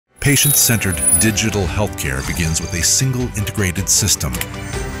Patient-centered digital healthcare begins with a single integrated system,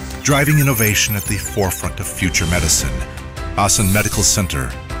 driving innovation at the forefront of future medicine. Asan Medical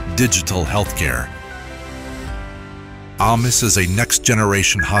Center, digital healthcare. ARIS is a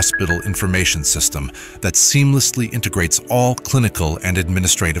next-generation hospital information system that seamlessly integrates all clinical and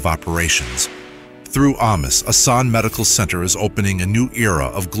administrative operations. Through ARIS, Asan Medical Center is opening a new era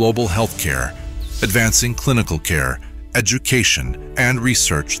of global healthcare, advancing clinical care, education, and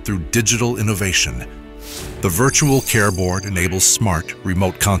research through digital innovation. The virtual care board enables smart,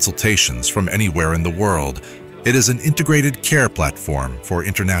 remote consultations from anywhere in the world. It is an integrated care platform for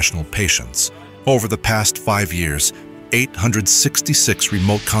international patients. Over the past 5 years, 866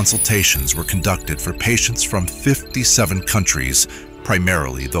 remote consultations were conducted for patients from 57 countries,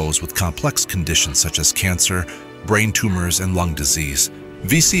 primarily those with complex conditions such as cancer, brain tumors, and lung disease.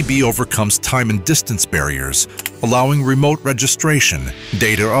 VCB overcomes time and distance barriers, allowing remote registration,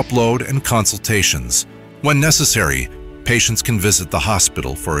 data upload, and consultations. When necessary, patients can visit the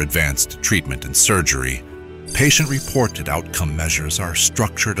hospital for advanced treatment and surgery. Patient-reported outcome measures are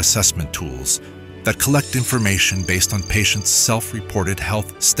structured assessment tools that collect information based on patients' self-reported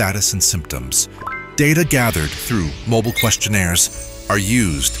health status and symptoms. Data gathered through mobile questionnaires are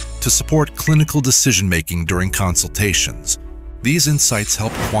used to support clinical decision-making during consultations. These insights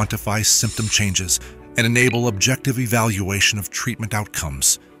help quantify symptom changes and enable objective evaluation of treatment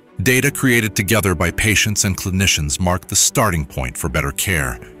outcomes. Data created together by patients and clinicians mark the starting point for better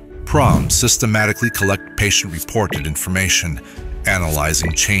care. PROMs systematically collect patient-reported information,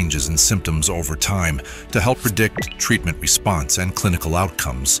 analyzing changes in symptoms over time to help predict treatment response and clinical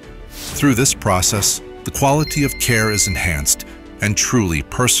outcomes. Through this process, the quality of care is enhanced and truly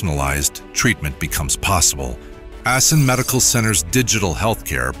personalized treatment becomes possible. Asan Medical Center's digital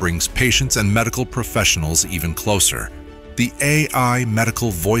healthcare brings patients and medical professionals even closer. The AI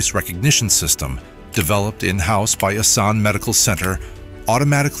medical voice recognition system, developed in-house by Asan Medical Center,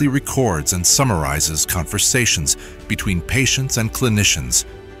 automatically records and summarizes conversations between patients and clinicians.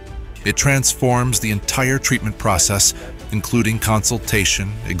 It transforms the entire treatment process, including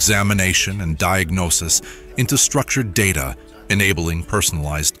consultation, examination, and diagnosis, into structured data, enabling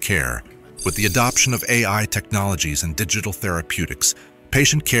personalized care. With the adoption of AI technologies and digital therapeutics,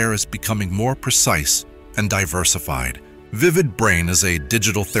 patient care is becoming more precise and diversified. Vivid Brain is a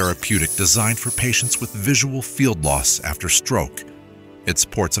digital therapeutic designed for patients with visual field loss after stroke. It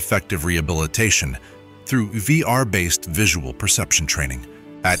supports effective rehabilitation through VR-based visual perception training.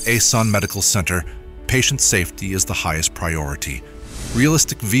 At Asan Medical Center, patient safety is the highest priority.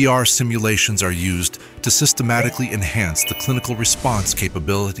 Realistic VR simulations are used to systematically enhance the clinical response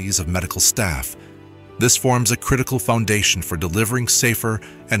capabilities of medical staff. This forms a critical foundation for delivering safer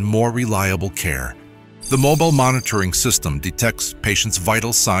and more reliable care. The mobile monitoring system detects patients'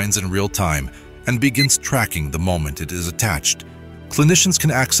 vital signs in real time and begins tracking the moment it is attached. Clinicians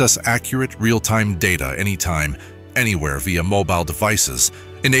can access accurate real-time data anytime, anywhere via mobile devices,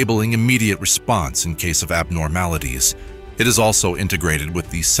 enabling immediate response in case of abnormalities. It is also integrated with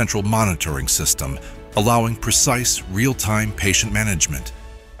the central monitoring system, allowing precise, real-time patient management.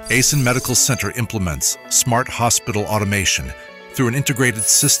 Asan Medical Center implements smart hospital automation through an integrated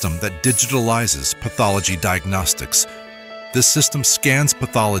system that digitalizes pathology diagnostics. This system scans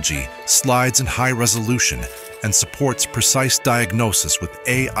pathology, slides in high resolution, and supports precise diagnosis with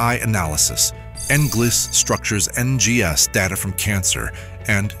AI analysis. nGLIS structures nGS data from cancer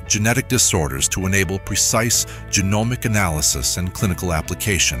and genetic disorders to enable precise genomic analysis and clinical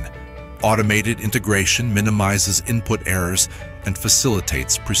application. Automated integration minimizes input errors and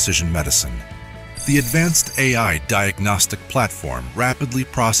facilitates precision medicine. The advanced AI diagnostic platform rapidly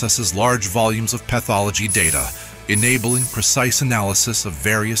processes large volumes of pathology data, enabling precise analysis of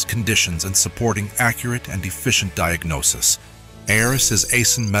various conditions and supporting accurate and efficient diagnosis. ARIS is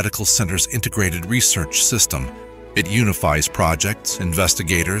Asan Medical Center's integrated research system. It unifies projects,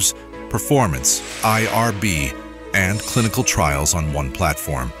 investigators, performance, IRB, and clinical trials on one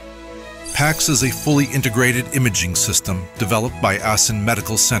platform. PACS is a fully integrated imaging system developed by Asan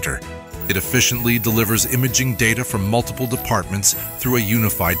Medical Center. It efficiently delivers imaging data from multiple departments through a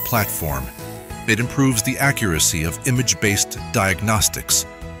unified platform. It improves the accuracy of image-based diagnostics.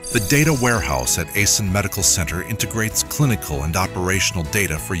 The data warehouse at Asan Medical Center integrates clinical and operational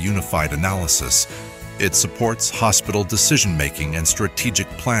data for unified analysis. It supports hospital decision-making and strategic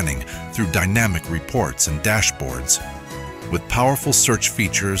planning through dynamic reports and dashboards. With powerful search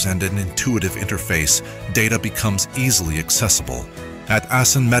features and an intuitive interface, data becomes easily accessible. At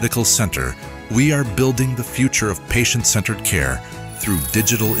Asan Medical Center, we are building the future of patient-centered care through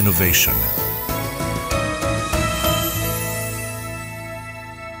digital innovation.